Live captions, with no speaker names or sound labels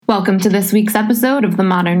Welcome to this week's episode of The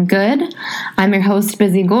Modern Good. I'm your host,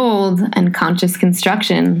 Busy Gold, and Conscious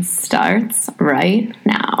Construction starts right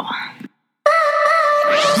now.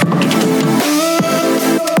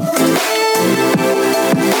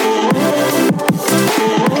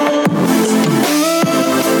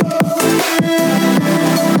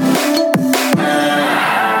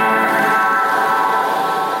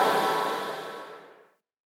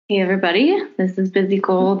 Hey everybody, this is Busy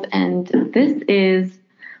Gold, and this is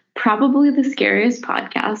probably the scariest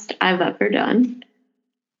podcast I've ever done.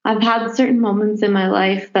 I've had certain moments in my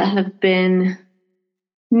life that have been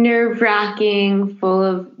nerve-wracking, full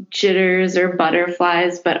of jitters or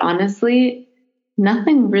butterflies, but honestly,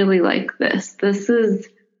 nothing really like this. This is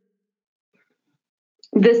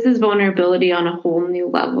vulnerability on a whole new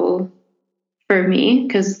level for me,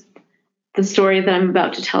 because the story that I'm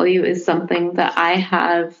about to tell you is something that I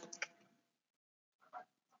have,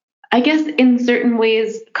 I guess, in certain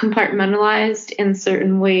ways compartmentalized, in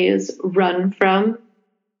certain ways run from,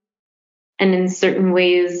 and in certain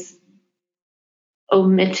ways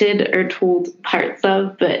omitted or told parts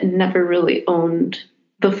of, but never really owned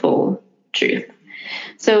the full truth.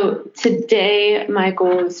 So today, my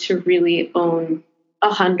goal is to really own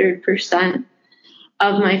 100%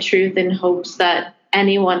 of my truth in hopes that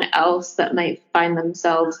anyone else that might find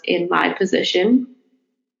themselves in my position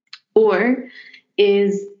or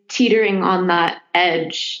is teetering on that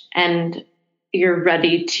edge and you're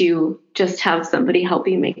ready to just have somebody help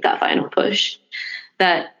you make that final push,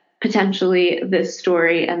 that potentially this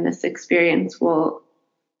story and this experience will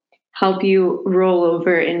help you roll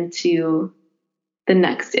over into the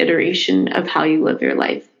next iteration of how you live your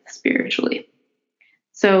life spiritually.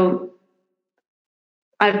 So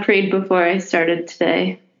I've prayed before I started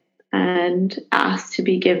today and asked to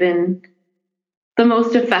be given the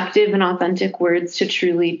most effective and authentic words to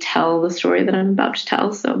truly tell the story that I'm about to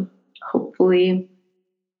tell. So hopefully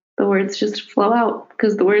the words just flow out,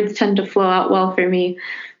 because the words tend to flow out well for me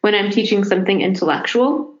when I'm teaching something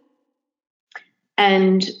intellectual.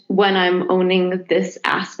 And when I'm owning this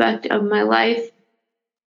aspect of my life,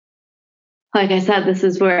 like I said, this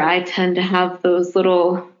is where I tend to have those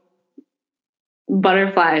little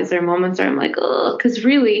butterflies or moments where I'm like, oh, because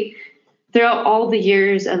really throughout all the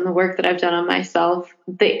years and the work that I've done on myself,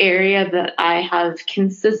 the area that I have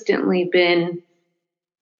consistently been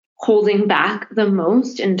holding back the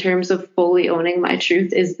most in terms of fully owning my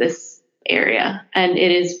truth is this area. And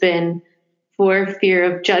it has been for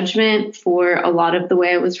fear of judgment, for a lot of the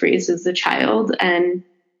way I was raised as a child. And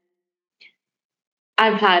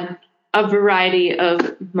I've had a variety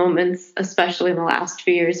of moments, especially in the last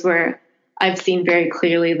few years, where I've seen very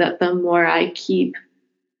clearly that the more I keep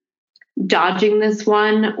dodging this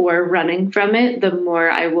one or running from it, the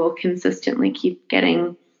more I will consistently keep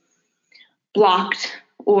getting blocked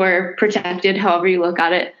or protected, however you look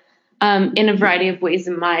at it, in a variety of ways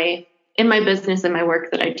in my business and my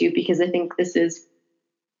work that I do, because I think it's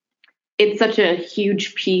such a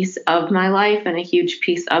huge piece of my life and a huge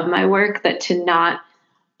piece of my work that to not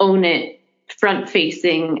own it front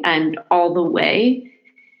facing and all the way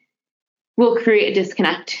will create a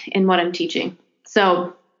disconnect in what I'm teaching.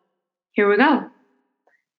 So here we go.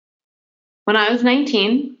 When I was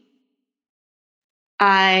 19,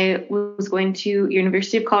 I was going to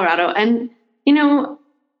University of Colorado, and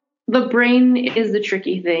the brain is the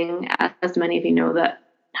tricky thing, as many of you know that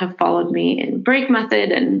have followed me in break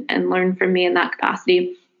method and learned from me in that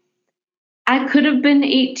capacity. I could have been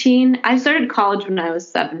 18. I started college when I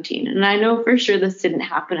was 17, and I know for sure this didn't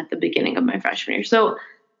happen at the beginning of my freshman year. So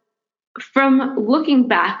from looking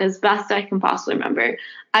back as best I can possibly remember,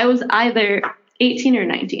 I was either 18 or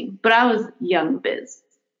 19, but I was young biz,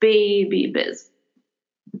 baby biz.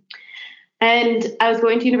 And I was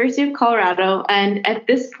going to University of Colorado, and at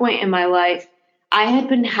this point in my life, I had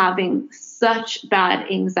been having such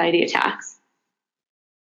bad anxiety attacks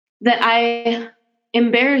that I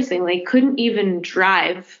embarrassingly couldn't even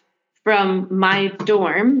drive from my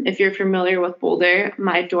dorm. If you're familiar with Boulder,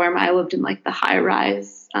 my dorm, I lived in like the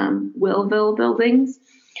high-rise Willville buildings.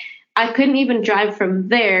 I couldn't even drive from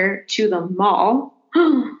there to the mall.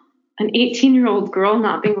 An 18-year-old girl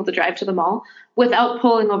not being able to drive to the mall without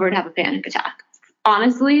pulling over to have a panic attack.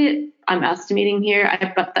 Honestly, I'm estimating here,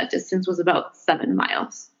 I bet that distance was about 7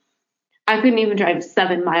 miles. I couldn't even drive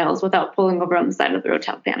 7 miles without pulling over on the side of the road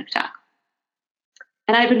to have a panic attack.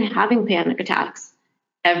 And I've been having panic attacks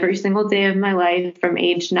every single day of my life from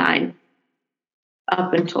age 9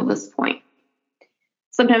 up until this point.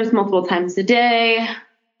 Sometimes multiple times a day.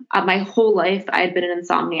 My whole life, I had been an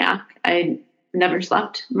insomniac. I never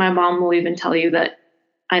slept. My mom will even tell you that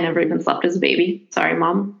I never even slept as a baby. Sorry,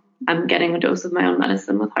 Mom. I'm getting a dose of my own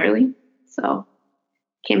medicine with Harley. So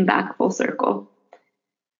came back full circle.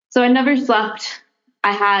 So I never slept.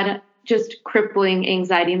 I had just crippling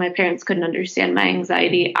anxiety. My parents couldn't understand my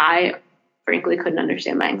anxiety. I frankly couldn't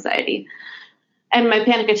understand my anxiety. And my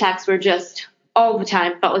panic attacks were just all the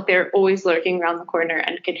time, felt like they were always lurking around the corner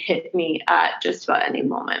and could hit me at just about any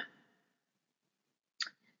moment.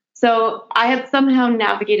 So I had somehow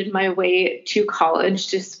navigated my way to college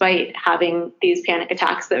despite having these panic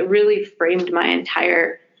attacks that really framed my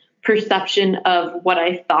entire perception of what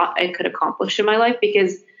I thought I could accomplish in my life,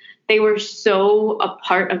 because they were so a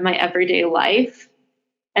part of my everyday life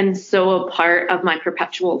and so a part of my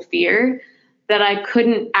perpetual fear that I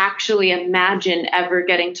couldn't actually imagine ever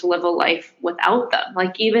getting to live a life without them.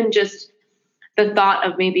 Like even just the thought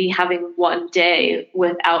of maybe having one day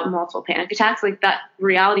without multiple panic attacks, like that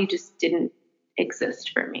reality just didn't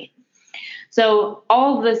exist for me. So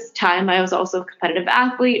all this time, I was also a competitive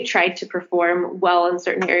athlete, tried to perform well in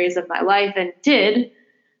certain areas of my life and did,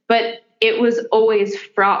 but it was always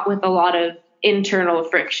fraught with a lot of internal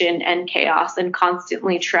friction and chaos and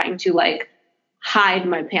constantly trying to like hide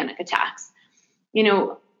my panic attacks. You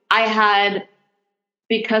know,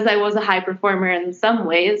 because I was a high performer in some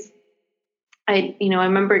ways, I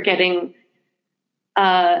remember getting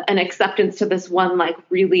an acceptance to this one like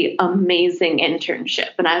really amazing internship.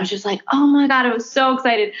 And I was just like, oh my God, I was so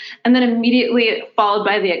excited. And then immediately followed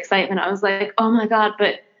by the excitement, I was like, oh my God,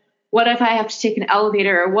 but what if I have to take an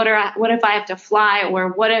elevator, or what if I have to fly, or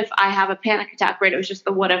what if I have a panic attack, right? It was just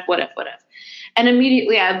the what if. And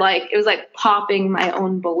immediately it was like popping my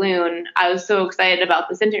own balloon. I was so excited about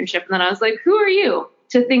this internship. And then I was like, who are you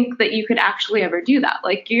to think that you could actually ever do that?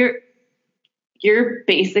 Like you're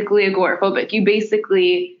basically agoraphobic. You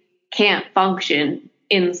basically can't function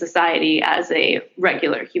in society as a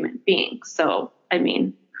regular human being. So, I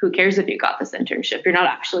mean, who cares if you got this internship? You're not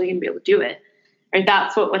actually going to be able to do it. Right?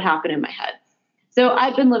 That's what would happen in my head. So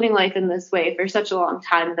I've been living life in this way for such a long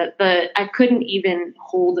time that I couldn't even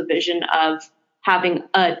hold a vision of having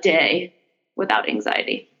a day without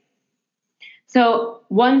anxiety. So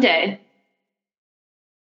one day,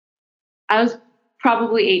 I was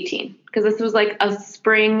probably 18, because this was like a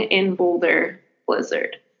spring in Boulder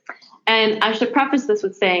blizzard. And I should preface this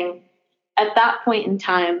with saying, at that point in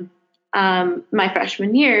time, my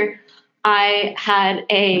freshman year, I had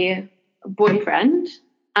a boyfriend.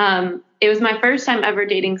 It was my first time ever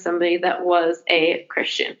dating somebody that was a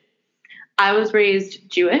Christian. I was raised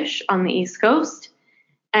Jewish on the East Coast,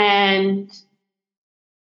 and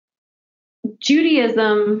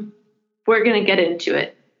Judaism, we're going to get into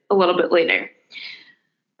it a little bit later.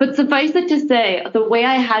 But suffice it to say, the way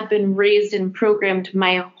I had been raised and programmed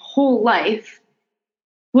my whole life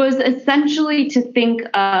was essentially to think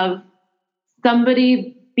of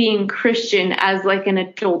somebody being Christian as like an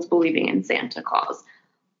adult believing in Santa Claus.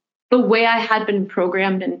 The way I had been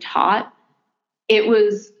programmed and taught, it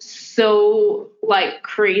was so like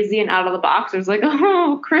crazy and out of the box. It was like,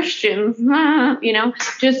 oh, Christians,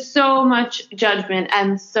 just so much judgment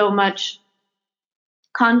and so much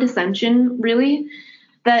condescension, really,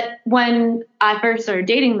 that when I first started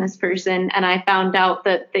dating this person and I found out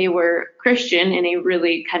that they were Christian in a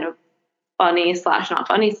really kind of funny / not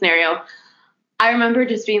funny scenario, I remember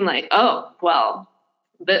just being like, oh, well,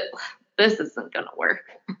 this isn't going to work.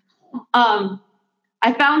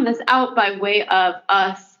 I found this out by way of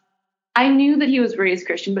us. I knew that he was raised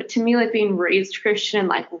Christian, but to me, like being raised Christian and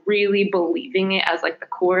like really believing it as like the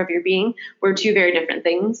core of your being were two very different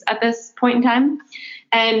things at this point in time.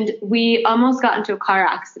 And we almost got into a car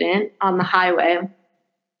accident on the highway.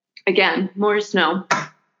 Again, more snow.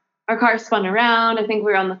 Our car spun around. I think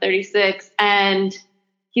we were on the 36, and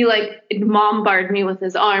he like bombarded me with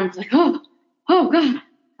his arms, like, oh God,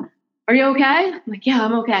 are you okay? I'm like, yeah,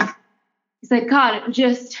 I'm okay. He's like, God,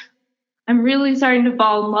 I'm really starting to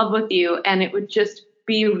fall in love with you, and it would just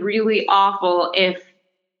be really awful if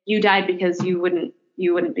you died, because you wouldn't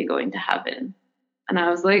be going to heaven. And I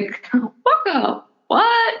was like, Waka,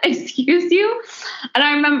 what? Excuse you? And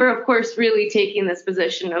I remember, of course, really taking this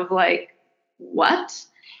position of like, what?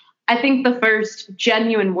 I think the first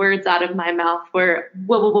genuine words out of my mouth were,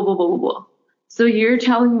 whoa. So you're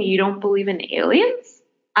telling me you don't believe in aliens?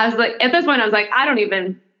 I was like, at this point, I was like,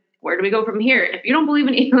 where do we go from here? If you don't believe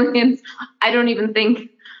in aliens, I don't even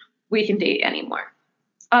think we can date anymore.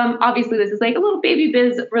 Obviously, this is like a little baby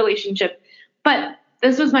biz relationship, but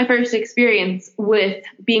this was my first experience with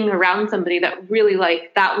being around somebody that really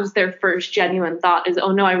like, that was their first genuine thought is,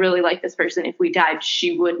 oh no, I really like this person. If we died,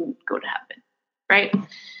 she wouldn't go to heaven. Right.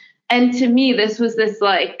 And to me, this was this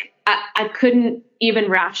like, I couldn't even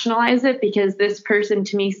rationalize it because this person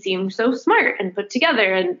to me seemed so smart and put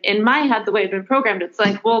together. And in my head, the way I've been programmed, it's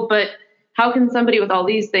like, well, but how can somebody with all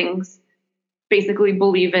these things basically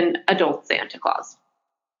believe in adult Santa Claus,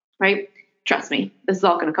 right? Trust me, this is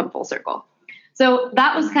all going to come full circle. So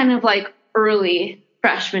that was kind of like early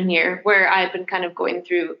freshman year where I've been kind of going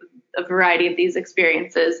through a variety of these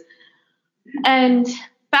experiences. And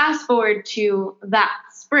fast forward to that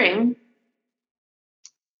spring,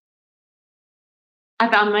 I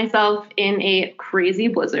found myself in a crazy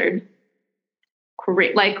blizzard,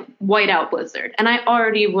 like whiteout blizzard. And I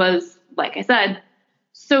already was, like I said,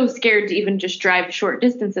 so scared to even just drive short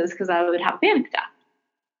distances because I would have a panic attack.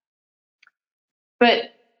 But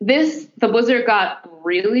the blizzard got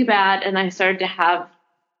really bad, and I started to have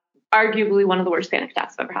arguably one of the worst panic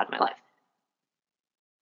attacks I've ever had in my life.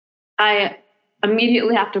 I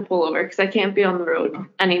immediately have to pull over because I can't be on the road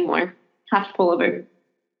anymore. Have to pull over.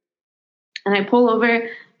 And I pull over,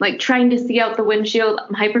 like trying to see out the windshield.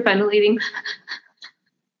 I'm hyperventilating.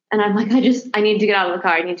 And I'm like, I need to get out of the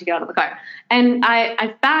car. I need to get out of the car. And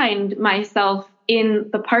I find myself in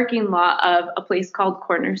the parking lot of a place called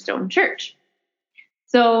Cornerstone Church.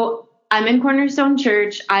 So I'm in Cornerstone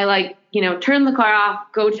Church. I turn the car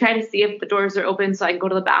off, go try to see if the doors are open so I can go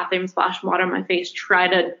to the bathroom, splash water on my face, try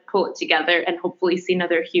to pull it together, and hopefully see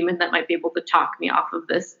another human that might be able to talk me off of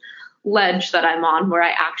this ledge that I'm on where I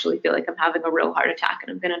actually feel like I'm having a real heart attack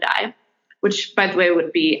and I'm going to die, which, by the way,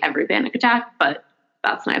 would be every panic attack, but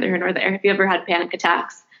that's neither here nor there. If you ever had panic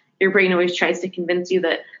attacks, your brain always tries to convince you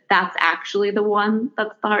that that's actually the one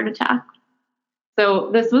that's the heart attack. So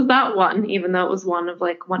this was that one, even though it was one of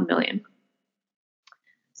like 1 million.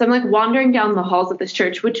 So I'm like wandering down the halls of this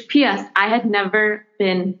church, which, P.S., I had never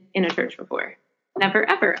been in a church before. Never,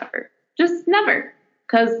 ever, ever. Just never.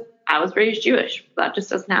 Because I was raised Jewish. That just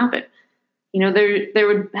doesn't happen. There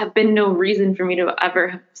would have been no reason for me to ever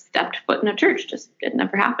have stepped foot in a church. Just it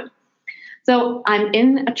never happened. So I'm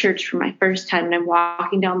in a church for my first time, and I'm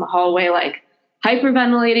walking down the hallway like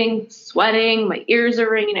hyperventilating, sweating, my ears are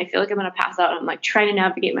ringing. I feel like I'm going to pass out. I'm like trying to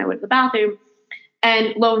navigate my way to the bathroom.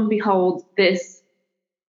 And lo and behold, this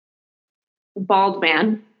bald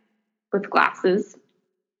man with glasses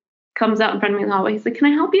comes out in front of me in the hallway. He's like, "Can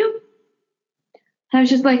I help you?" And I was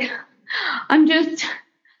just like, "I'm just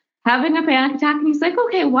having a panic attack." And he's like,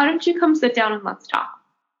 "Okay, why don't you come sit down and let's talk?"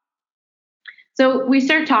 So we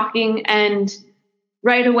start talking, and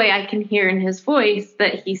right away I can hear in his voice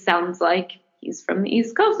that he sounds like he's from the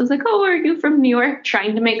East Coast. I was like, "Oh, are you from New York?"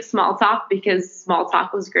 Trying to make small talk because small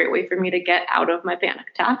talk was a great way for me to get out of my panic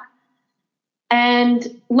attack.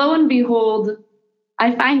 And lo and behold,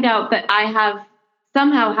 I find out that I have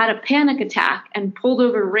somehow had a panic attack and pulled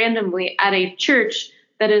over randomly at a church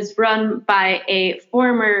that is run by a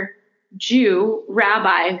former Jew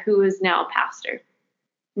rabbi who is now a pastor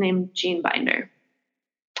named Gene Binder.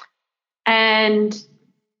 And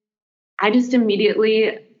I just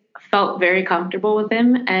immediately felt very comfortable with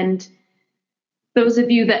him. And those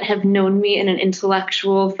of you that have known me in an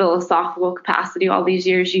intellectual, philosophical capacity all these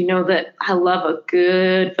years, you know that I love a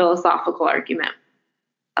good philosophical argument.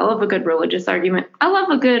 I love a good religious argument. I love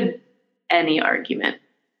a good any argument.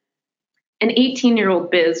 An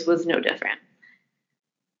 18-year-old Biz was no different.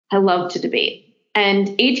 I love to debate. And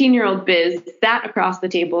 18-year-old Biz sat across the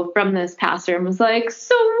table from this pastor and was like,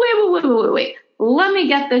 "So wait. Let me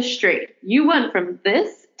get this straight. You went from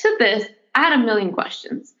this to this. I had a million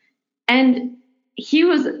questions." And he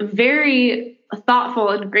was very thoughtful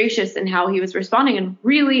and gracious in how he was responding. And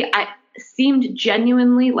really, I seemed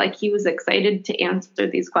genuinely like he was excited to answer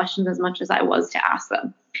these questions as much as I was to ask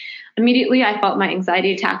them. Immediately, I felt my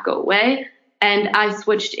anxiety attack go away. And I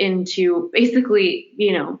switched into basically,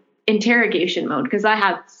 interrogation mode because I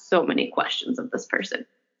had so many questions of this person.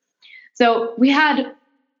 So we had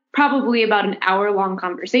probably about an hour-long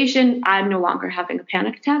conversation. I'm no longer having a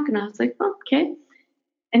panic attack. And I was like, "Oh, okay."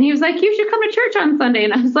 And he was like, "You should come to church on Sunday."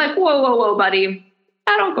 And I was like, whoa, buddy.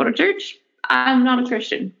 I don't go to church. I'm not a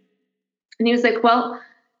Christian. And he was like, "Well,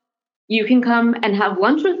 you can come and have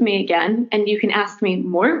lunch with me again, and you can ask me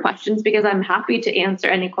more questions because I'm happy to answer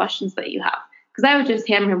any questions that you have." Because I would just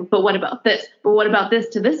hammer him, "But what about this? But what about this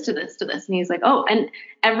to this to this to this?" And he's like, "Oh," and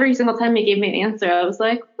every single time he gave me an answer, I was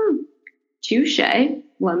like, touche.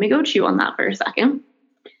 Let me go chew on that for a second.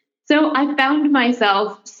 So I found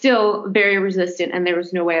myself still very resistant, and there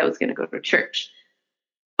was no way I was going to go to church.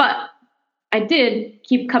 But I did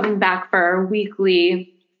keep coming back for our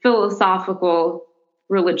weekly philosophical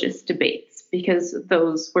religious debates because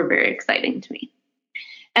those were very exciting to me.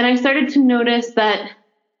 And I started to notice that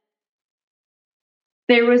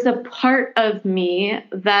there was a part of me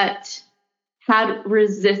that had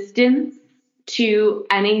resistance to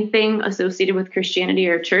anything associated with Christianity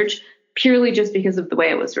or church purely just because of the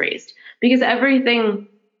way I was raised. Because everything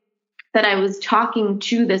that I was talking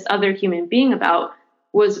to this other human being about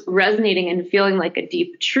was resonating and feeling like a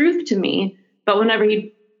deep truth to me. But whenever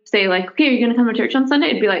he'd say like, okay, are you going to come to church on Sunday?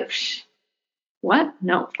 I'd be like, what?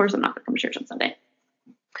 No, of course I'm not going to come to church on Sunday.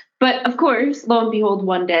 But of course, lo and behold,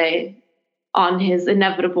 one day on his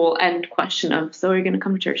inevitable end question of, so are you going to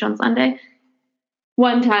come to church on Sunday?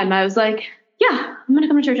 One time I was like, yeah, I'm going to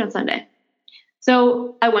come to church on Sunday.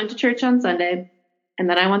 So I went to church on Sunday, and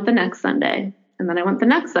then I went the next Sunday, and then I went the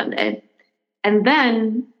next Sunday. And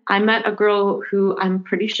then I met a girl who I'm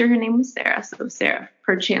pretty sure her name was Sarah. So Sarah,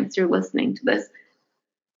 perchance you're listening to this.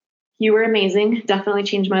 You were amazing. Definitely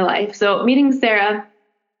changed my life. So meeting Sarah,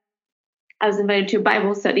 I was invited to a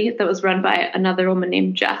Bible study that was run by another woman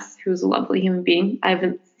named Jess, who's a lovely human being. I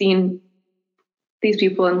haven't seen these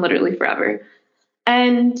people in literally forever.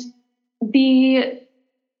 And the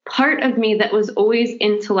part of me that was always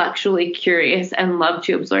intellectually curious and loved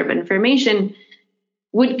to absorb information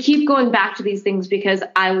would keep going back to these things because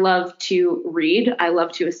I love to read. I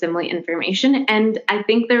love to assimilate information. And I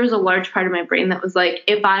think there was a large part of my brain that was like,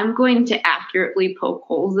 if I'm going to accurately poke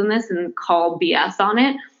holes in this and call BS on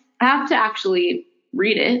it, I have to actually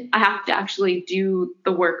read it. I have to actually do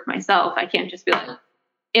the work myself. I can't just be like,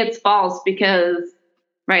 it's false because,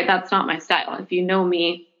 right, that's not my style. If you know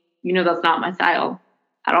me, you know that's not my style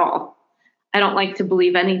at all. I don't like to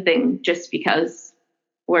believe anything just because,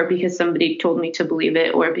 or because somebody told me to believe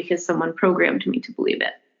it, or because someone programmed me to believe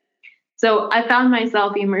it. So I found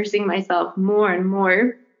myself immersing myself more and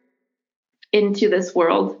more into this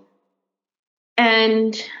world.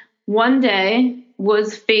 And one day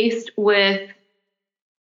was faced with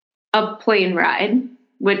a plane ride,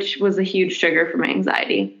 which was a huge trigger for my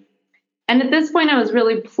anxiety. And at this point, I was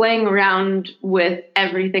really playing around with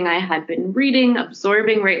everything I had been reading,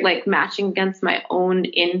 absorbing, right, like matching against my own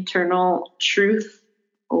internal truth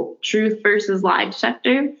versus lie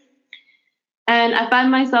detector. And I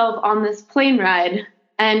found myself on this plane ride.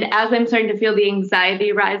 And as I'm starting to feel the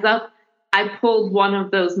anxiety rise up, I pulled one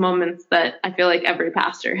of those moments that I feel like every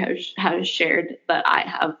pastor has shared that I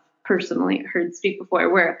have personally heard speak before,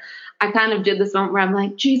 where I kind of did this moment where I'm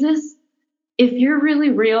like, Jesus, if you're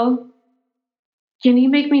really real, can you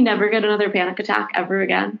make me never get another panic attack ever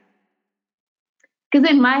again? Because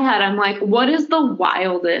in my head, I'm like, what is the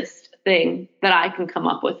wildest thing that I can come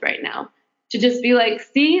up with right now? To just be like,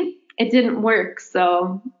 see, it didn't work,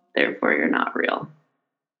 so therefore you're not real.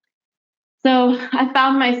 So I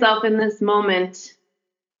found myself in this moment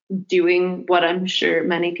doing what I'm sure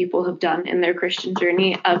many people have done in their Christian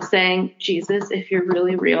journey of saying, Jesus, if you're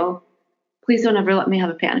really real, please don't ever let me have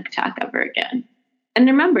a panic attack ever again. And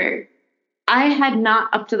remember, I had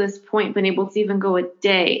not up to this point been able to even go a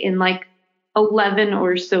day in like 11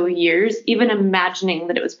 or so years, even imagining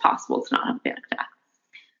that it was possible to not have a panic attack.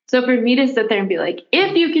 So for me to sit there and be like,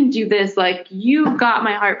 if you can do this, like you got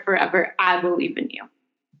my heart forever, I believe in you.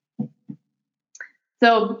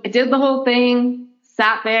 So I did the whole thing,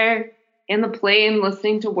 sat there in the plane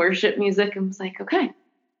listening to worship music and was like, okay,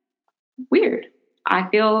 weird. I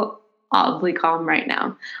feel oddly calm right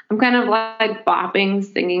now. I'm kind of like bopping,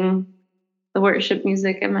 singing the worship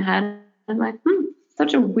music in my head. I'm like,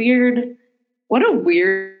 what a weird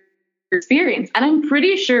experience. And I'm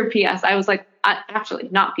pretty sure, P.S., I was like, actually,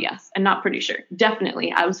 not P.S., and not pretty sure,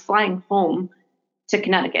 definitely, I was flying home to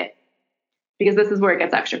Connecticut because this is where it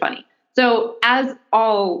gets extra funny. So as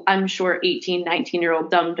all, I'm sure, 18,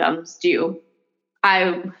 19-year-old dum-dums do,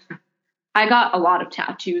 I got a lot of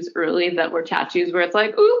tattoos early that were tattoos where it's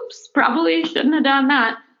like, oops, probably shouldn't have done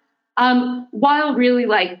that. While really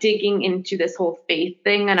like digging into this whole faith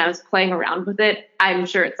thing and I was playing around with it, I'm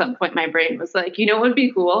sure at some point my brain was like, you know what would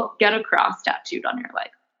be cool? Get a cross tattooed on your leg.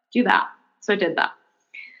 Do that. So I did that.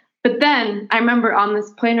 But then I remember on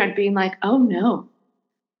this plane ride being like, oh no,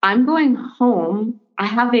 I'm going home. I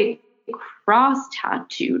have a cross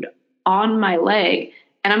tattooed on my leg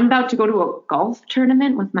and I'm about to go to a golf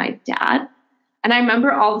tournament with my dad. And I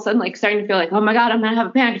remember all of a sudden like starting to feel like, oh my God, I'm going to have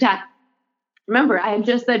a panic attack. Remember, I had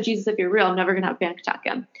just said, Jesus, if you're real, I'm never going to have a panic attack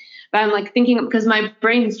again. But I'm like thinking, because my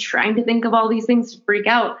brain's trying to think of all these things to freak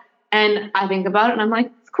out. And I think about it and I'm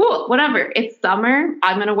like, it's cool, whatever. It's summer.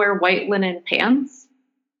 I'm going to wear white linen pants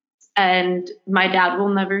and my dad will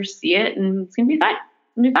never see it and it's going to be fine.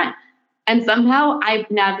 It's going to be fine. And somehow I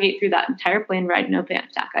navigate through that entire plane ride, no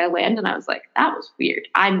panic attack. I land and I was like, that was weird.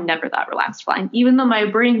 I'm never that relaxed flying, even though my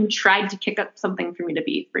brain tried to kick up something for me to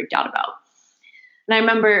be freaked out about. And I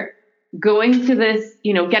remember going to this,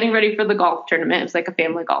 getting ready for the golf tournament. It was like a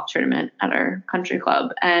family golf tournament at our country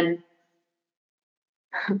club. And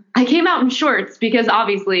I came out in shorts because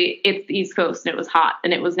obviously it's the East Coast and it was hot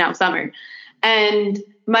and it was now summer. And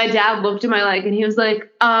my dad looked at my leg and he was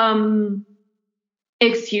like,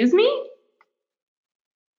 excuse me?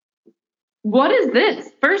 What is this?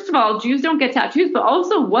 First of all, Jews don't get tattoos, but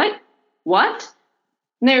also what?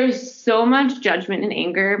 And there's so much judgment and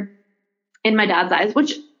anger in my dad's eyes,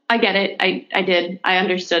 which I get it. I did. I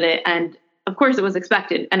understood it. And of course it was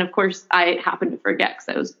expected. And of course I happened to forget because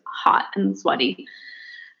I was hot and sweaty.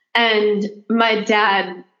 And my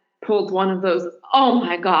dad pulled one of those, oh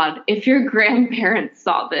my God, if your grandparents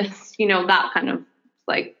saw this, that kind of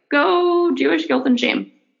like, go Jewish guilt and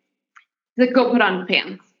shame. He's like, go put on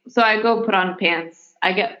pants. So I go put on pants.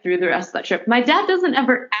 I get through the rest of that trip. My dad doesn't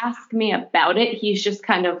ever ask me about it. He's just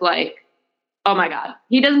kind of like, oh my God.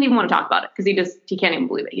 He doesn't even want to talk about it because he can't even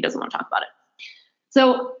believe it. He doesn't want to talk about it.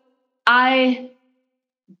 So I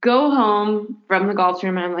go home from the golf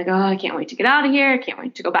tournament. I'm like, oh, I can't wait to get out of here. I can't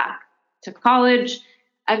wait to go back to college.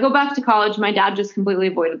 I go back to college. My dad just completely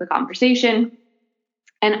avoided the conversation.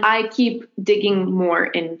 And I keep digging more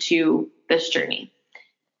into this journey.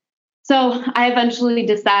 So I eventually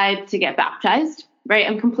decide to get baptized, right?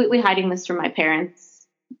 I'm completely hiding this from my parents,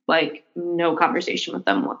 like no conversation with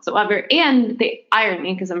them whatsoever. And the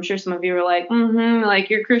irony, because I'm sure some of you were like, like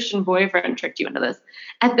your Christian boyfriend tricked you into this.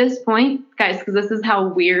 At this point, guys, because this is how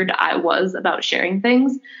weird I was about sharing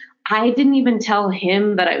things, I didn't even tell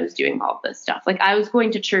him that I was doing all this stuff. Like I was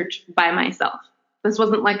going to church by myself. This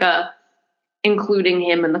wasn't like a including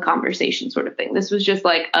him in the conversation sort of thing. This was just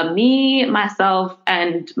like a me, myself,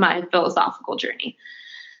 and my philosophical journey.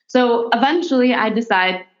 So eventually I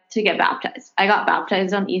decide to get baptized. I got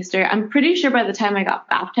baptized on Easter. I'm pretty sure by the time I got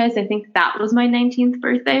baptized, I think that was my 19th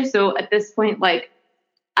birthday. So at this point, like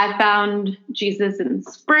I found Jesus in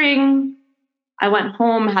spring. I went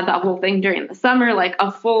home, had that whole thing during the summer, like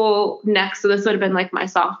a full next. So this would have been like my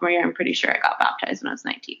sophomore year. I'm pretty sure I got baptized when I was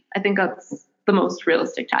 19. I think that's the most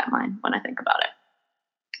realistic timeline when I think about it,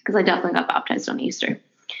 because I definitely got baptized on Easter.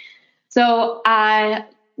 So I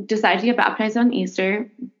decided to get baptized on Easter.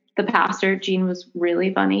 The pastor, Gene, was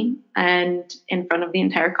really funny. And in front of the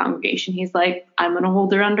entire congregation, he's like, I'm going to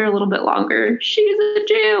hold her under a little bit longer. She's a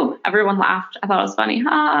Jew. Everyone laughed. I thought it was funny.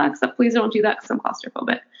 Except please don't do that because I'm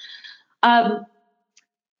claustrophobic.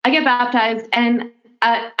 I get baptized, and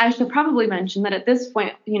I should probably mention that at this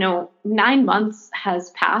point, 9 months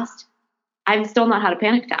has passed. I've still not had a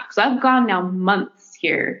panic attack. So I've gone now months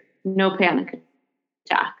here, no panic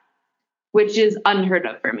attack, which is unheard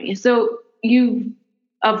of for me. So you,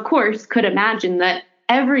 of course, could imagine that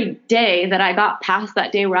every day that I got past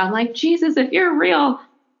that day where I'm like, Jesus, if you're real,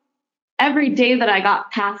 every day that I got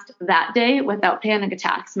past that day without panic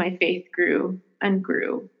attacks, my faith grew and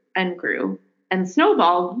grew and grew and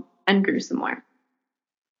snowballed and grew some more.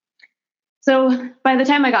 So by the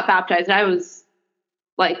time I got baptized, I was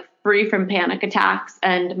like free from panic attacks,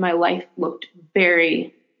 and my life looked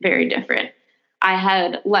very, very different. I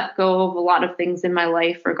had let go of a lot of things in my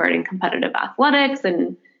life regarding competitive athletics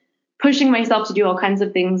and pushing myself to do all kinds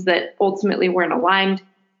of things that ultimately weren't aligned.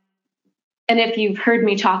 And if you've heard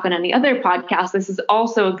me talk on any other podcast, this is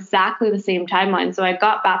also exactly the same timeline. So I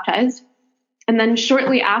got baptized. And then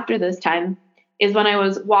shortly after this time is when I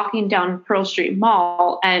was walking down Pearl Street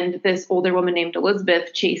Mall, and this older woman named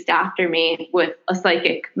Elizabeth chased after me with a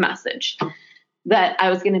psychic message that I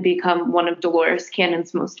was going to become one of Dolores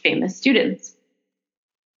Cannon's most famous students.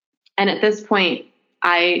 And at this point,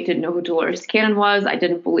 I didn't know who Dolores Cannon was. I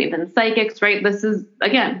didn't believe in psychics, right? This is,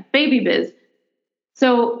 again, baby biz.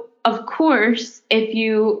 So, of course, if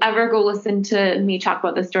you ever go listen to me talk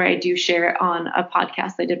about this story, I do share it on a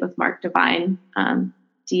podcast I did with Mark Divine,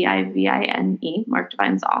 Divine. Mark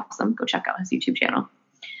Divine's awesome. Go check out his YouTube channel.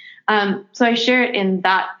 So I share it in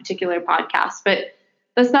that particular podcast. But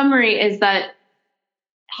the summary is that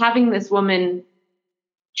having this woman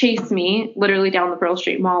chase me literally down the Pearl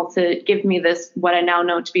Street Mall to give me this, what I now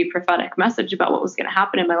know to be prophetic message about what was going to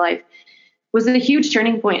happen in my life, was a huge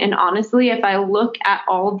turning point. And honestly, if I look at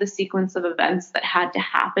all of the sequence of events that had to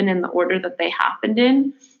happen in the order that they happened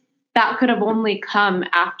in, that could have only come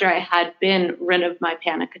after I had been rid of my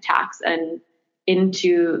panic attacks and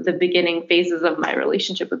into the beginning phases of my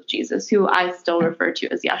relationship with Jesus, who I still refer to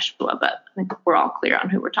as Yeshua, but I think we're all clear on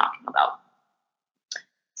who we're talking about.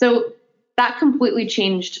 So that completely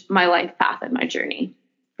changed my life path and my journey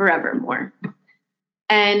forevermore.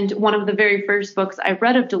 And one of the very first books I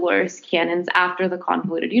read of Dolores Cannon's after the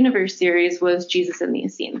Convoluted Universe series was Jesus and the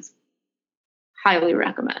Essenes. Highly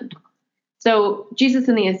recommend. So Jesus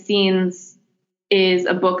and the Essenes is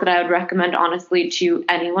a book that I would recommend, honestly, to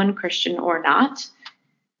anyone, Christian or not.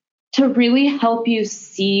 to really help you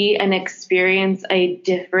see and experience a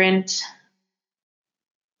different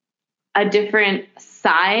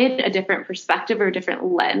side, a different perspective, or a different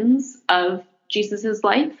lens of Jesus's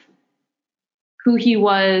life, who he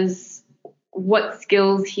was, what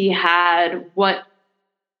skills he had, what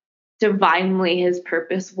divinely his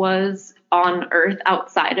purpose was on earth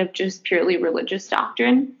outside of just purely religious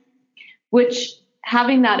doctrine, which,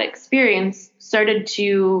 having that experience, started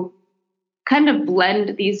to kind of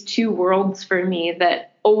blend these two worlds for me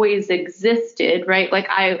that always existed, right? Like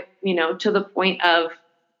to the point of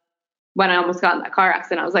when I almost got in that car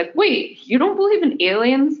accident, I was like, wait, you don't believe in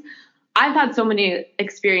aliens? I've had so many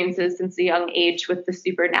experiences since a young age with the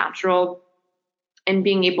supernatural and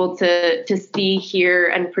being able to see, hear,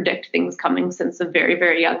 and predict things coming since a very,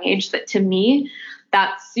 very young age, that to me,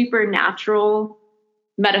 that supernatural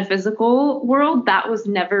metaphysical world, that was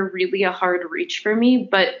never really a hard reach for me.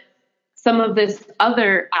 But some of this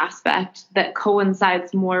other aspect that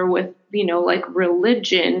coincides more with, like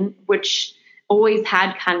religion, which always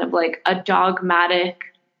had kind of like a dogmatic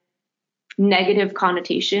negative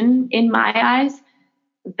connotation in my eyes,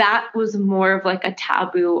 that was more of like a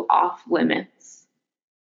taboo, off limits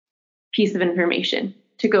piece of information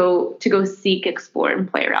to go seek, explore,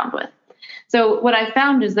 and play around with. So what I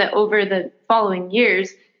found is that over the following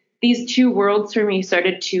years, these two worlds for me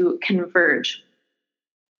started to converge.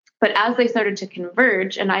 But as they started to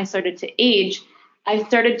converge and I started to age, I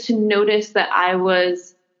started to notice that I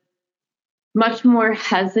was much more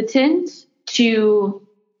hesitant to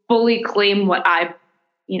fully claim what I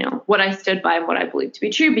stood by and what I believed to be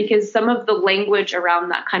true, because some of the language around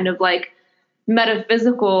that kind of like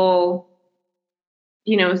metaphysical,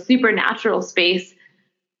 supernatural space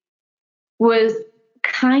was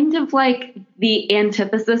kind of like the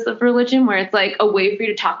antithesis of religion, where it's like a way for you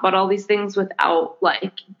to talk about all these things without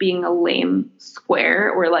like being a lame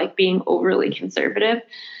square or like being overly conservative.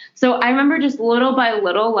 So I remember just little by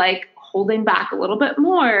little, like holding back a little bit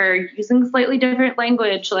more, using slightly different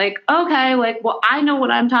language, like, okay, like, well, I know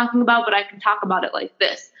what I'm talking about, but I can talk about it like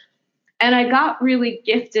this. And I got really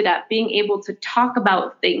gifted at being able to talk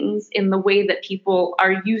about things in the way that people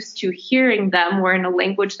are used to hearing them, or in a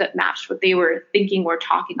language that matched what they were thinking or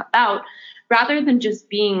talking about, rather than just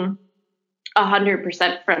being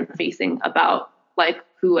 100% front facing about like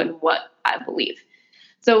who and what I believe.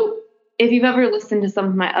 So if you've ever listened to some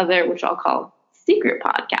of my other, which I'll call secret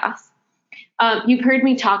podcasts, you've heard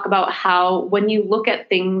me talk about how when you look at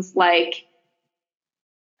things like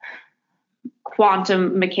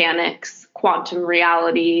quantum mechanics, quantum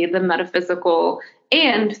reality, the metaphysical,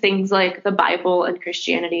 and things like the Bible and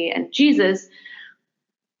Christianity and Jesus,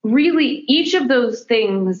 really each of those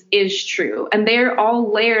things is true and they're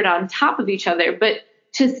all layered on top of each other. But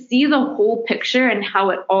to see the whole picture and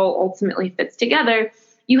how it all ultimately fits together,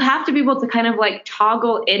 you have to be able to kind of like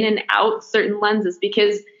toggle in and out certain lenses,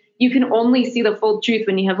 because you can only see the full truth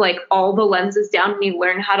when you have like all the lenses down and you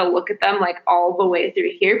learn how to look at them like all the way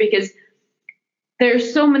through here, because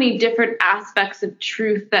there's so many different aspects of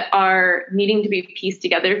truth that are needing to be pieced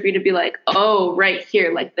together for you to be like, oh, right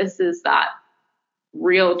here, like this is that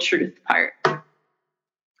real truth part.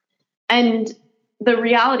 And the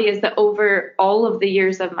reality is that over all of the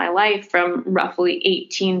years of my life, from roughly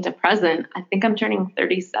 18 to present, I think I'm turning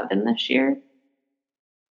 37 this year.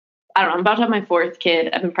 I don't know, I'm about to have my fourth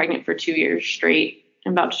kid. I've been pregnant for 2 years straight.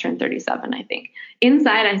 I'm about to turn 37, I think.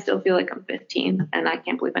 Inside, I still feel like I'm 15, and I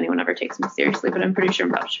can't believe anyone ever takes me seriously, but I'm pretty sure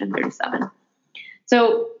I'm about to turn 37.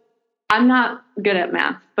 So I'm not good at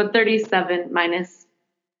math, but 37 minus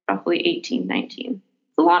roughly 18, 19.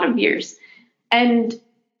 It's a lot of years. And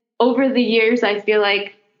over the years, I feel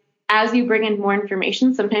like as you bring in more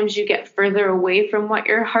information, sometimes you get further away from what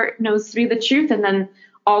your heart knows to be the truth, and then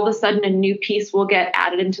all of a sudden a new piece will get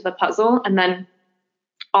added into the puzzle, and then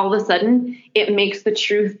all of a sudden it makes the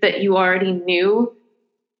truth that you already knew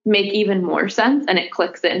make even more sense, and it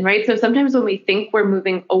clicks in, right? So sometimes when we think we're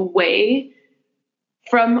moving away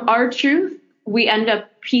from our truth, we end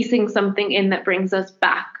up piecing something in that brings us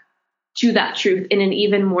back to that truth in an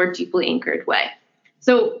even more deeply anchored way.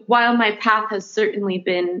 So while my path has certainly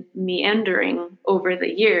been meandering over the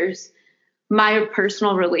years, my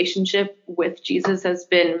personal relationship with Jesus has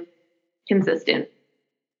been consistent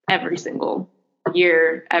every single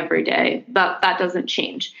year, every day. That doesn't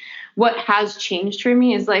change. What has changed for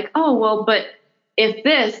me is like, oh, well, but if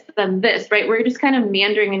this, then this, right? Where you're just kind of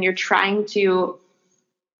meandering and you're trying to,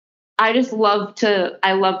 I love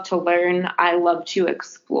to learn. I love to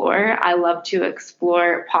explore. I love to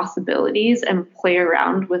explore possibilities and play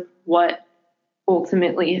around with what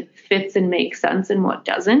ultimately fits and makes sense and what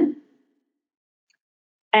doesn't.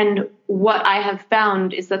 And what I have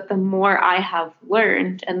found is that the more I have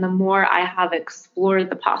learned and the more I have explored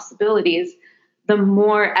the possibilities, the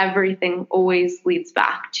more everything always leads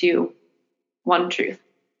back to one truth.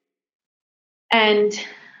 And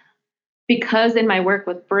because in my work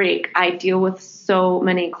with Break, I deal with so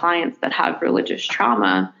many clients that have religious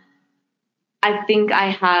trauma, I think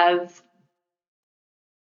I have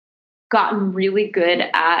gotten really good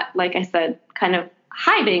at, like I said, kind of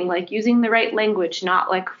hiding, like using the right language, not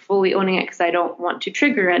like fully owning it because I don't want to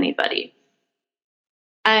trigger anybody.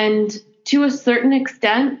 And to a certain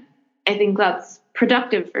extent, I think that's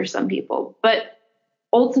productive for some people. But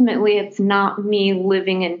ultimately, it's not me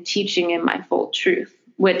living and teaching in my full truth,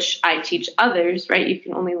 which I teach others, right? You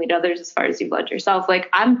can only lead others as far as you've led yourself. Like,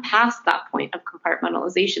 I'm past that point of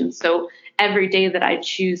compartmentalization. So every day that I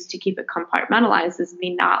choose to keep it compartmentalized is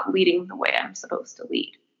me not leading the way I'm supposed to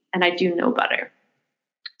lead. And I do know better.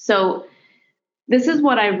 So this is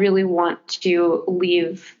what I really want to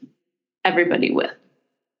leave everybody with.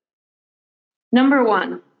 Number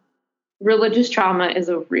one, religious trauma is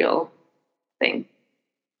a real thing.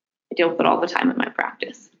 I deal with it all the time in my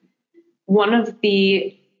practice. One of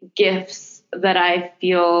the gifts that I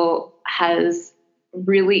feel has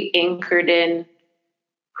really anchored in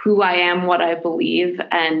who I am, what I believe,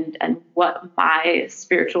 and what my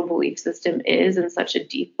spiritual belief system is in such a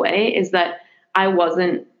deep way is that I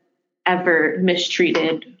wasn't ever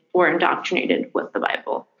mistreated or indoctrinated with the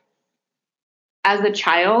Bible. As a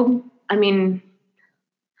child, I mean,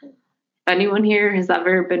 if anyone here has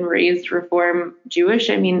ever been raised Reform Jewish,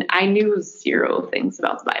 I mean, I knew zero things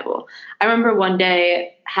about the Bible. I remember one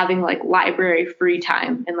day having like library free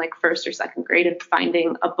time in like first or second grade and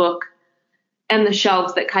finding a book and the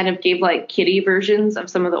shelves that kind of gave like kiddie versions of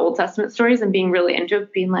some of the Old Testament stories and being really into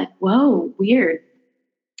it, being like, whoa, weird,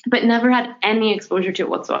 but never had any exposure to it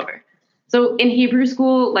whatsoever. So in Hebrew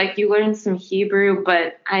school, like you learn some Hebrew,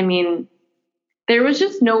 but I mean, there was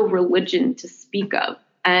just no religion to speak of.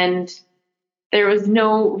 And there was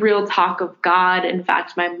no real talk of God. In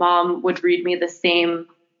fact, my mom would read me the same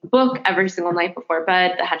book every single night before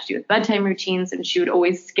bed that had to do with bedtime routines. And she would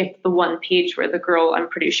always skip the one page where the girl, I'm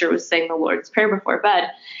pretty sure, was saying the Lord's Prayer before bed.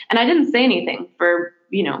 And I didn't say anything for,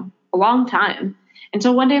 a long time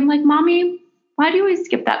until one day I'm like, Mommy, why do you always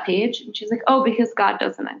skip that page? And she's like, oh, because God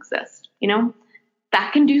doesn't exist.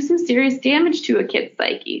 That can do some serious damage to a kid's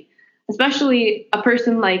psyche, especially a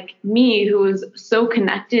person like me who was so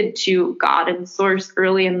connected to God and source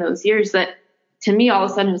early in those years that to me, all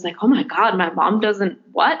of a sudden it was like, oh my God, my mom doesn't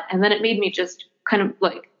what? And then it made me just kind of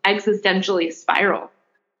like existentially spiral.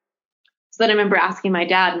 So then I remember asking my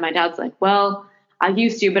dad, and my dad's like, well, I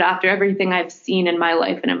used to, but after everything I've seen in my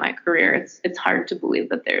life and in my career, it's hard to believe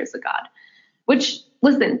that there is a God. Which,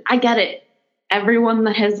 listen, I get it. Everyone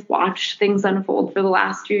that has watched things unfold for the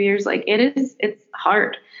last few years, like it's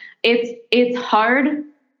hard. It's hard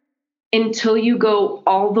until you go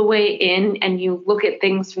all the way in and you look at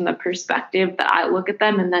things from the perspective that I look at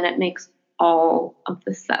them, and then it makes all of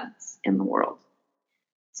the sense in the world.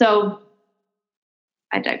 So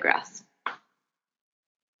I digress.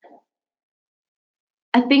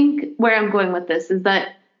 I think where I'm going with this is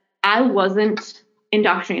that I wasn't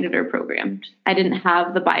indoctrinated or programmed. I didn't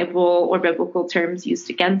have the Bible or biblical terms used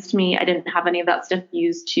against me. I didn't have any of that stuff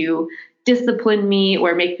used to discipline me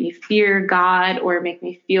or make me fear God or make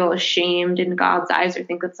me feel ashamed in God's eyes or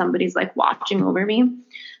think that somebody's like watching over me.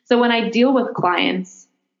 So when I deal with clients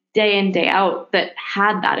day in, day out that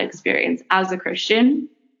had that experience as a Christian,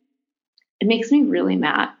 it makes me really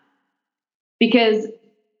mad. Because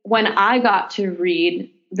when I got to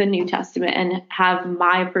read the New Testament and have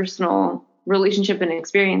my personal relationship and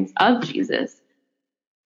experience of Jesus,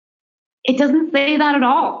 it doesn't say that at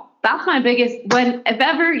all. That's my biggest, if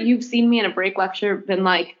ever you've seen me in a break lecture, been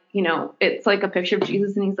like, it's like a picture of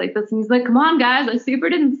Jesus and he's like this, and he's like, come on guys, I super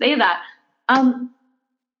didn't say that.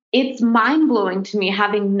 It's mind blowing to me,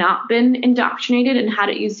 having not been indoctrinated and had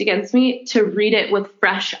it used against me, to read it with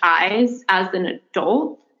fresh eyes as an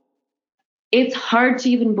adult. It's hard to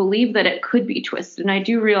even believe that it could be twisted. And I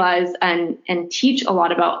do realize and teach a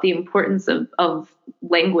lot about the importance of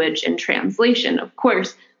language and translation, of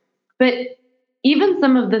course. But even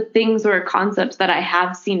some of the things or concepts that I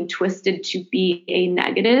have seen twisted to be a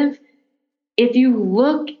negative, if you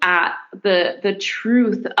look at the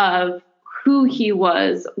truth of who he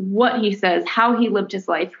was, what he says, how he lived his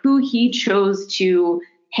life, who he chose to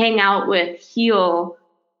hang out with, heal,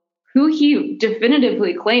 who he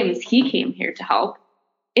definitively claims he came here to help.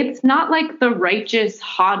 It's not like the righteous,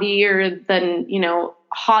 haughtier than,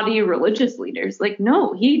 haughty religious leaders. Like,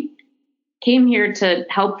 no, he came here to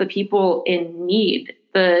help the people in need,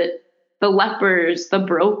 the the lepers, the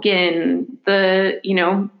broken, the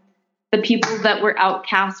people that were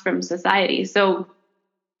outcast from society. So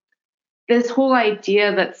this whole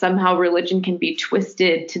idea that somehow religion can be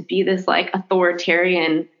twisted to be this like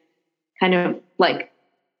authoritarian kind of like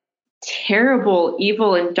terrible,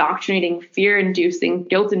 evil, indoctrinating, fear-inducing,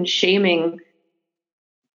 guilt and shaming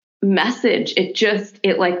message,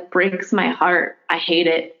 it like breaks my heart. I hate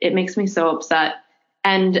it. It makes me so upset.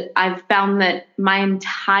 And I've found that my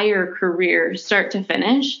entire career, start to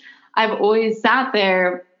finish, I've always sat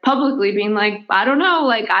there publicly being like, I don't know,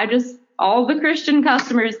 like all the Christian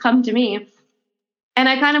customers come to me. And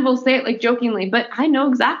I kind of will say it like jokingly, but I know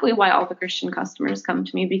exactly why all the Christian customers come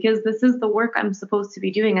to me, because this is the work I'm supposed to be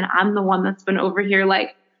doing. And I'm the one that's been over here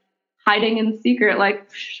like hiding in secret, like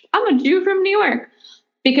I'm a Jew from New York,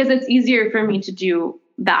 because it's easier for me to do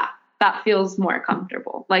that. That feels more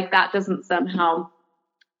comfortable. Like that doesn't somehow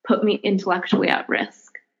put me intellectually at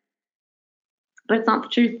risk. But it's not the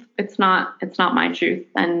truth. It's not my truth.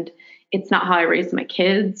 And it's not how I raise my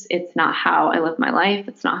kids. It's not how I live my life.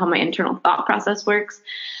 It's not how my internal thought process works.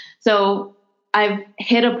 So I've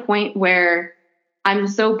hit a point where I'm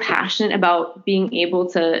so passionate about being able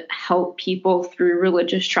to help people through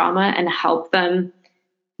religious trauma and help them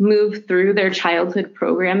move through their childhood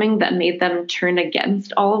programming that made them turn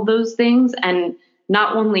against all of those things, and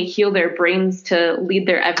not only heal their brains to lead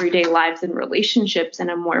their everyday lives and relationships in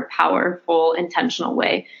a more powerful, intentional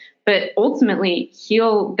way, but ultimately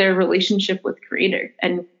heal their relationship with Creator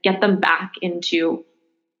and get them back into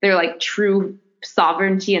their like true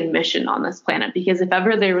sovereignty and mission on this planet. Because if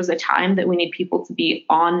ever there was a time that we need people to be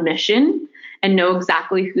on mission and know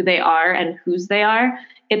exactly who they are and whose they are,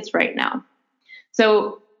 it's right now.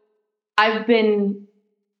 So I've been,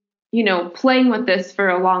 playing with this for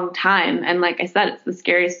a long time. And like I said, it's the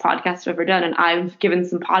scariest podcast I've ever done. And I've given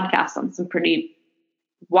some podcasts on some pretty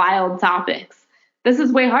wild topics. This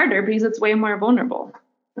is way harder because it's way more vulnerable.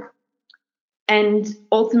 And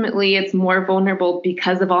ultimately, it's more vulnerable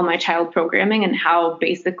because of all my child programming and how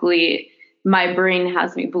basically my brain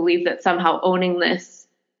has me believe that somehow owning this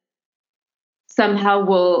somehow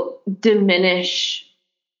will diminish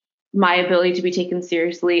my ability to be taken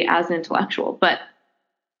seriously as an intellectual. But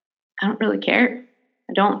I don't really care.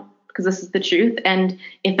 I don't, because this is the truth. And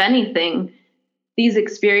if anything, these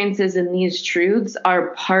experiences and these truths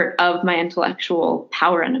are part of my intellectual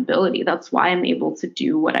power and ability. That's why I'm able to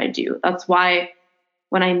do what I do. That's why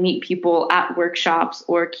when I meet people at workshops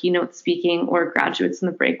or keynote speaking or graduates in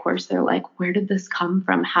the break course, they're like, where did this come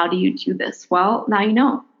from? How do you do this? Well, now you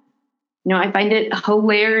know. I find it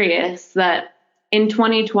hilarious that in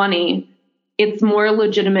 2020, it's more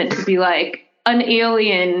legitimate to be like, an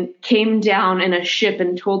alien came down in a ship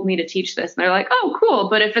and told me to teach this. And they're like, oh, cool.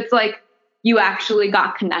 But if it's like you actually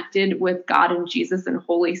got connected with God and Jesus and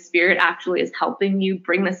Holy Spirit actually is helping you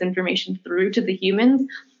bring this information through to the humans,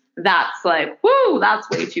 that's like, whoo, that's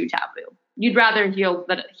way too taboo. You'd rather hear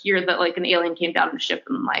that like an alien came down in a ship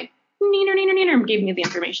and like, neener, gave me the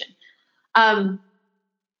information.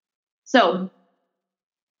 So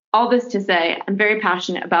all this to say, I'm very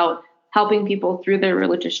passionate about helping people through their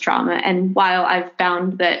religious trauma. And while I've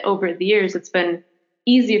found that over the years, it's been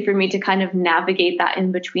easier for me to kind of navigate that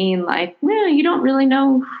in between, like, well, you don't really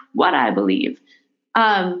know what I believe.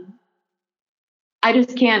 I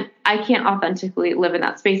can't authentically live in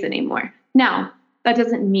that space anymore. Now, that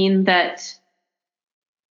doesn't mean that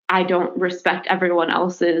I don't respect everyone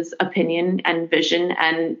else's opinion and vision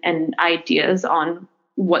and ideas on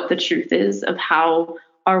what the truth is of how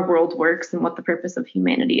our world works and what the purpose of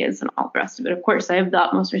humanity is and all the rest of it. Of course, I have the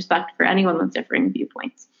utmost respect for anyone with differing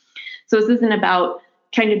viewpoints. So this isn't about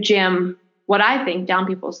trying to jam what I think down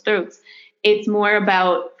people's throats. It's more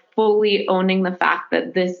about fully owning the fact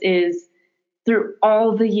that this is, through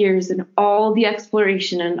all the years and all the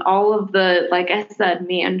exploration and all of the, like I said,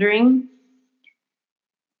 meandering,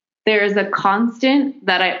 there is a constant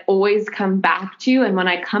that I always come back to. And when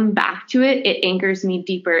I come back to it, it anchors me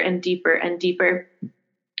deeper and deeper and deeper.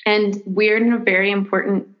 And we're in a very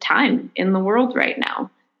important time in the world right now.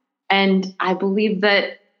 And I believe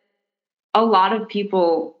that a lot of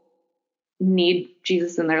people need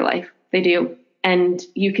Jesus in their life. They do. And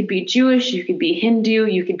you could be Jewish, you could be Hindu,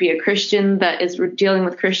 you could be a Christian that is dealing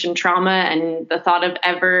with Christian trauma, and the thought of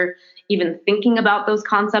ever even thinking about those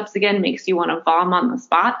concepts again makes you want to vom on the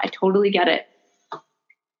spot. I totally get it.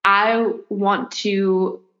 I want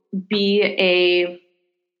to be a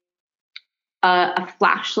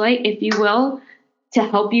flashlight, if you will, to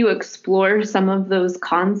help you explore some of those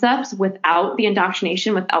concepts without the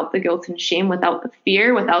indoctrination, without the guilt and shame, without the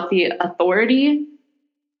fear, without the authority,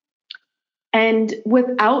 and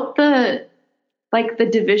without the like the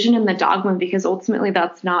division and the dogma, because ultimately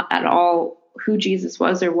that's not at all who Jesus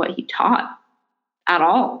was or what he taught at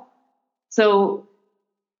all. So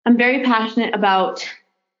I'm very passionate about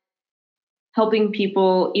helping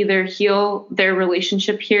people either heal their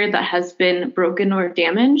relationship here that has been broken or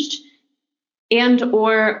damaged, and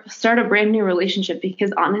or start a brand new relationship,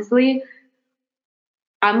 because honestly,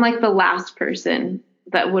 I'm like the last person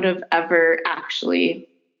that would have ever actually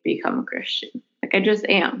become a Christian. Like, I just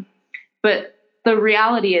am. But the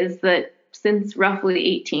reality is that since roughly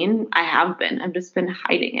 18, I've just been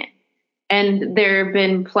hiding it. And there have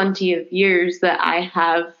been plenty of years that I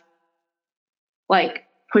have like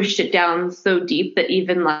pushed it down so deep that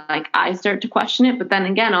even like I start to question it. But then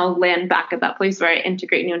again, I'll land back at that place where I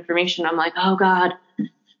integrate new information. I'm like, oh God.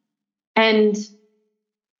 And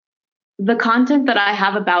the content that I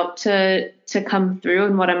have about to come through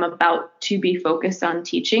and what I'm about to be focused on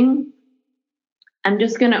teaching, I'm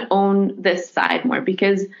just going to own this side more,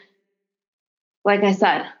 because like I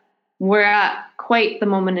said, we're at quite the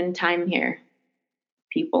moment in time here,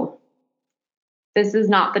 people. This is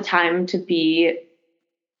not the time to be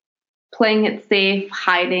playing it safe,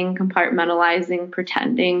 hiding, compartmentalizing,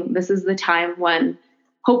 pretending. This is the time when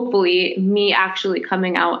hopefully me actually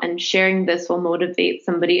coming out and sharing this will motivate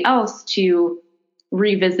somebody else to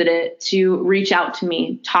revisit it, to reach out to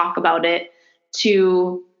me, talk about it,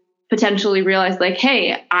 to potentially realize like,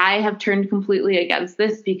 hey, I have turned completely against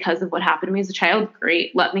this because of what happened to me as a child.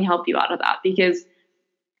 Great. Let me help you out of that, because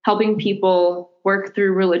helping people work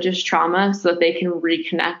through religious trauma so that they can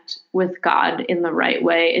reconnect with God in the right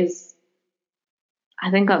way is, I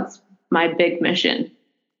think that's my big mission,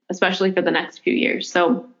 especially for the next few years.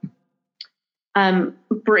 So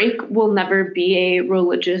Break will never be a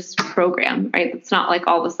religious program, right? It's not like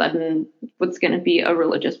all of a sudden what's going to be a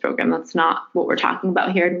religious program. That's not what we're talking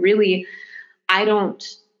about here. And really, I don't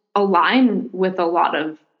align with a lot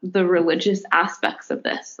of the religious aspects of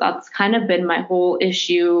this. That's kind of been my whole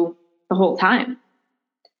issue the whole time.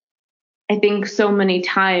 I think so many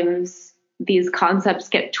times these concepts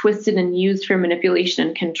get twisted and used for manipulation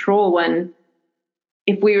and control, when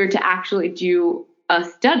if we were to actually do a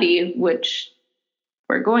study, which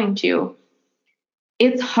we're going to,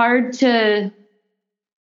 it's hard to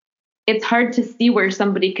see where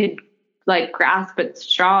somebody could like grasp at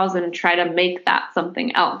straws and try to make that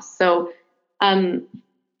something else. So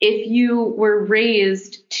if you were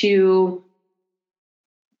raised to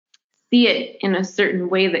see it in a certain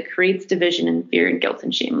way that creates division and fear and guilt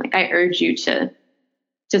and shame, like I urge you to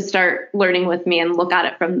start learning with me and look at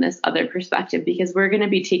it from this other perspective, because we're going to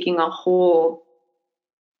be taking a whole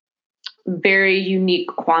very unique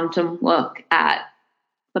quantum look at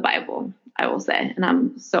the Bible, I will say. And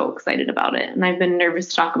I'm so excited about it. And I've been nervous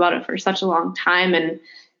to talk about it for such a long time. And,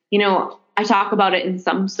 you know, I talk about it in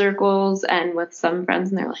some circles and with some friends,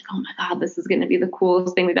 and they're like, oh my God, this is going to be the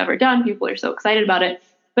coolest thing we've ever done. People are so excited about it.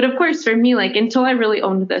 But of course, for me, like, until I really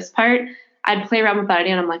owned this part, I'd play around with that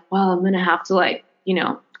idea. And I'm like, well, I'm going to have to like, you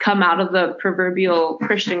know, come out of the proverbial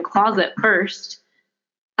Christian closet first.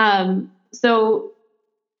 So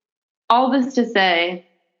all this to say,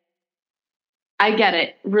 I get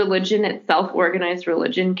it. Religion itself, organized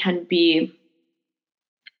religion, can be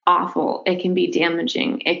awful. It can be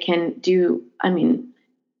damaging. It can do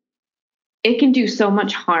so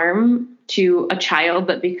much harm to a child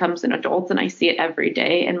that becomes an adult. And I see it every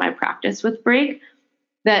day in my practice with Break,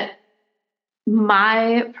 that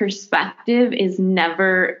my perspective is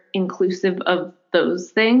never inclusive of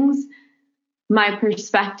those things. My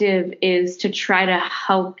perspective is to try to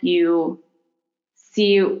help you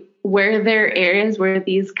see where there are areas where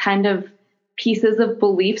these kind of pieces of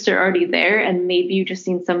beliefs are already there, and maybe you just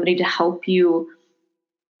need somebody to help you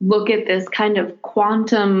look at this kind of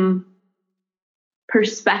quantum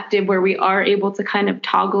perspective where we are able to kind of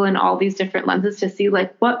toggle in all these different lenses to see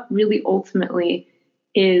like what really ultimately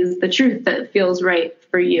is the truth that feels right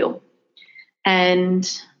for you. And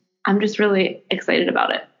I'm just really excited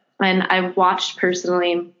about it. And I've watched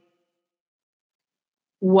personally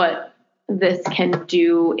what this can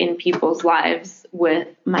do in people's lives, with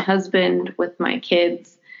my husband, with my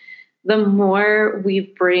kids. The more we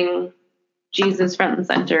bring Jesus front and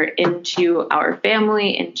center into our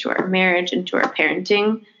family, into our marriage, into our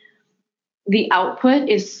parenting, the output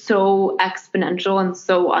is so exponential and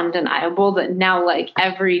so undeniable that now, like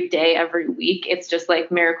every day, every week, it's just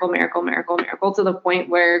like miracle, miracle, miracle, miracle, to the point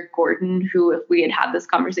where Gordon, who, if we had had this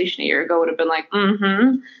conversation a year ago, would have been like,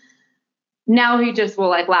 now he just will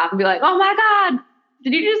like laugh and be like, oh my God,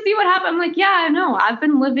 did you just see what happened? I'm like, yeah, I know. I've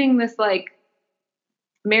been living this like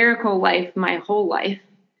miracle life my whole life.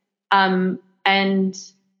 And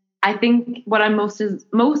I think what I'm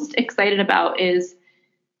most excited about is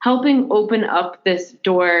helping open up this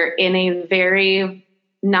door in a very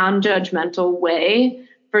non-judgmental way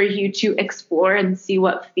for you to explore and see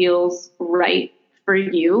what feels right for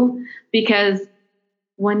you. Because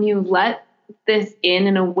when you let this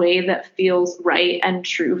in a way that feels right and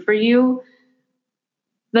true for you,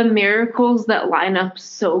 the miracles that line up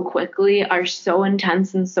so quickly are so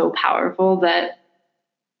intense and so powerful that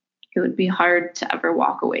it would be hard to ever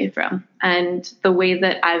walk away from. And the way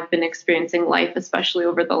that I've been experiencing life, especially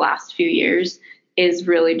over the last few years, is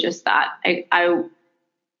really just that.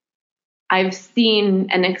 I've seen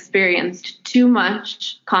and experienced too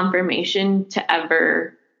much confirmation to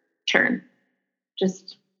ever turn.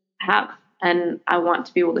 Just have. And I want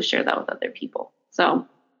to be able to share that with other people. So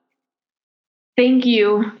thank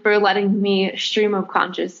you for letting me stream of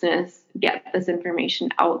consciousness get this information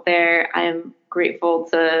out there. I am grateful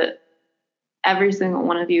to every single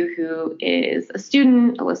one of you who is a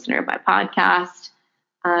student, a listener of my podcast.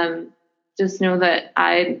 Just know that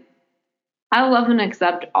I love and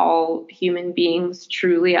accept all human beings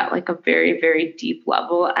truly at like a very, very deep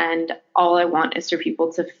level. And all I want is for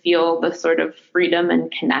people to feel the sort of freedom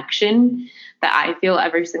and connection that I feel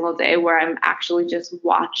every single day, where I'm actually just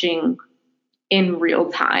watching in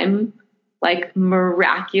real time, like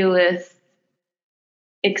miraculous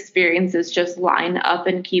experiences just line up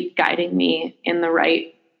and keep guiding me in the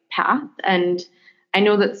right path. And I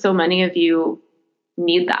know that so many of you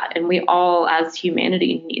need that, and we all as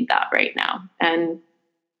humanity need that right now. And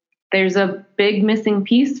there's a big missing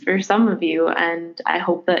piece for some of you, and I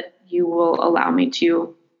hope that you will allow me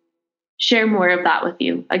to share more of that with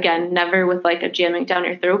you. Again, never with like a jamming down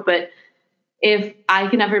your throat, but if I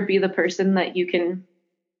can ever be the person that you can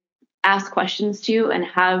ask questions to and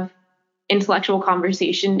have intellectual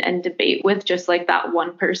conversation and debate with, just like that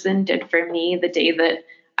one person did for me the day that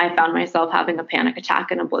I found myself having a panic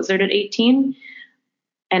attack in a blizzard at 18,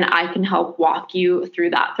 and I can help walk you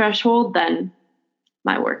through that threshold, then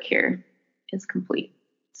my work here is complete.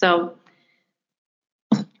 So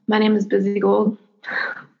my name is Busy Gold.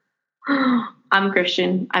 I'm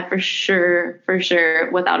Christian. I for sure,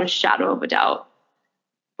 without a shadow of a doubt,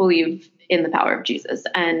 believe in the power of Jesus.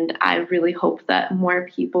 And I really hope that more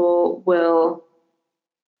people will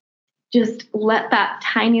just let that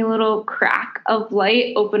tiny little crack of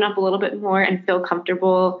light open up a little bit more and feel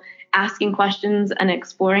comfortable asking questions and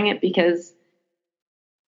exploring it. Because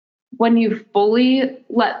when you fully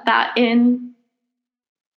let that in,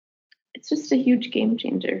 it's just a huge game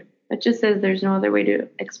changer. It just says there's no other way to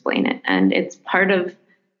explain it. And it's part of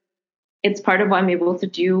why I'm able to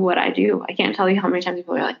do what I do. I can't tell you how many times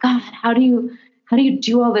people are like, God, how do you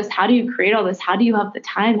do all this? How do you create all this? How do you have the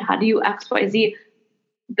time? How do you X, Y, Z?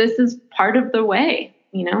 This is part of the way,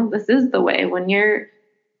 this is the way. When you're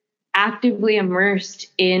actively immersed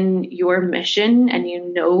in your mission and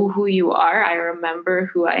you know who you are. I remember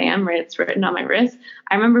who I am, right? It's written on my wrist.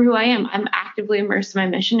 I remember who I am. I'm actively immersed in my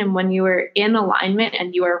mission. And when you are in alignment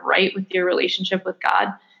and you are right with your relationship with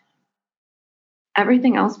God,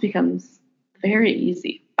 everything else becomes very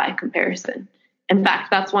easy by comparison. In fact,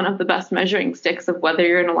 that's one of the best measuring sticks of whether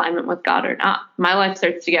you're in alignment with God or not. My life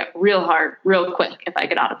starts to get real hard, real quick if I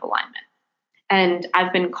get out of alignment. And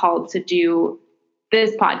I've been called to do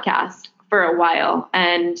this podcast for a while,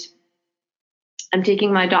 and I'm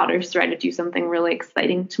taking my daughter's thread to do something really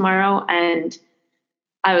exciting tomorrow. And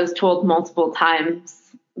I was told multiple times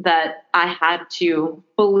that I had to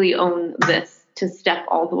fully own this to step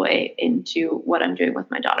all the way into what I'm doing with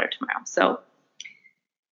my daughter tomorrow. So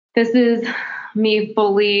this is me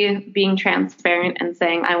fully being transparent and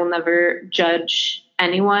saying I will never judge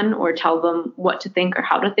anyone or tell them what to think or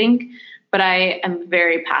how to think, but I am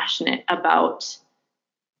very passionate about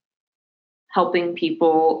helping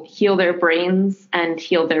people heal their brains and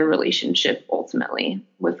heal their relationship ultimately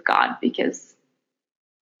with God, because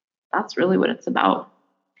that's really what it's about.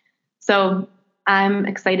 So I'm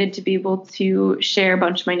excited to be able to share a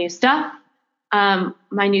bunch of my new stuff.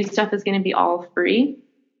 My new stuff is going to be all free.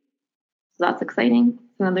 So that's exciting.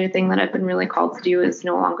 Another thing that I've been really called to do is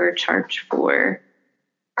no longer charge for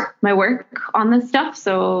my work on this stuff.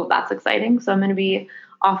 So that's exciting. So I'm going to be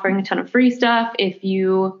offering a ton of free stuff. If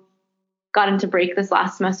you got into break this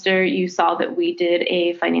last semester, you saw that we did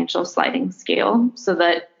a financial sliding scale so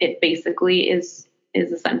that it basically is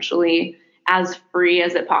essentially as free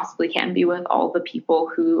as it possibly can be with all the people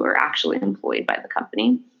who are actually employed by the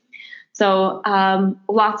company. So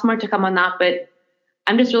lots more to come on that, but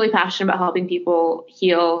I'm just really passionate about helping people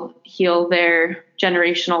heal their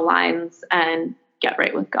generational lines and get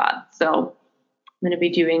right with God. So I'm going to be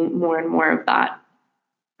doing more and more of that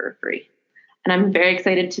for free. And I'm very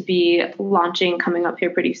excited to be launching, coming up here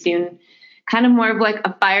pretty soon, kind of more of like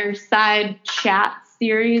a fireside chat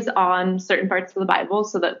series on certain parts of the Bible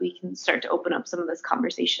so that we can start to open up some of this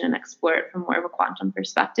conversation and explore it from more of a quantum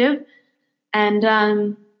perspective. And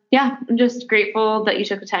I'm just grateful that you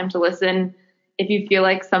took the time to listen. If you feel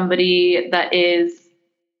like somebody that is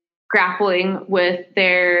grappling with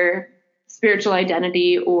their spiritual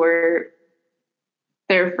identity, or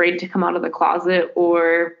they're afraid to come out of the closet,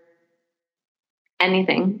 or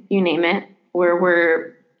anything, you name it, or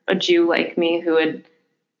we're a Jew like me who had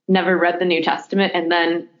never read the New Testament and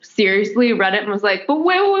then seriously read it and was like, but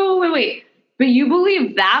wait, but you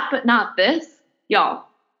believe that, but not this? Y'all,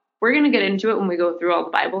 we're going to get into it when we go through all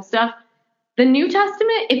the Bible stuff. The New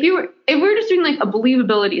Testament, if we were just doing like a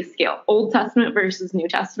believability scale, Old Testament versus New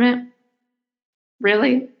Testament,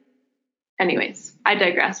 really? Anyways, I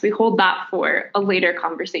digress. We hold that for a later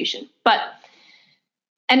conversation. But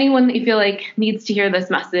anyone that you feel like needs to hear this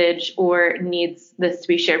message or needs this to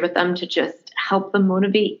be shared with them to just help them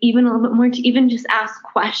motivate even a little bit more, to even just ask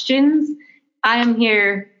questions, I am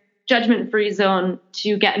here, judgment-free zone,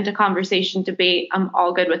 to get into conversation, debate. I'm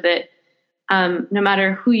all good with it. No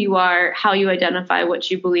matter who you are, how you identify, what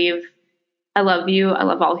you believe, I love you. I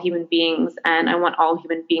love all human beings, and I want all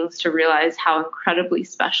human beings to realize how incredibly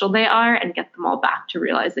special they are and get them all back to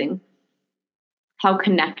realizing how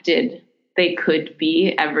connected they could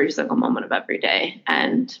be every single moment of every day.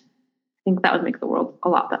 And I think that would make the world a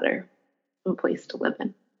lot better of a place to live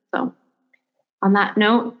in. So on that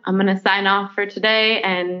note, I'm going to sign off for today,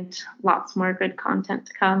 and lots more good content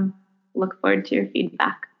to come. Look forward to your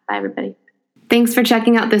feedback. Bye, everybody. Thanks for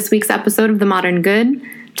checking out this week's episode of The Modern Good.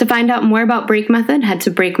 To find out more about Break Method, head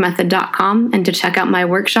to breakmethod.com, and to check out my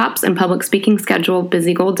workshops and public speaking schedule,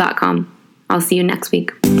 busygold.com. I'll see you next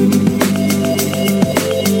week.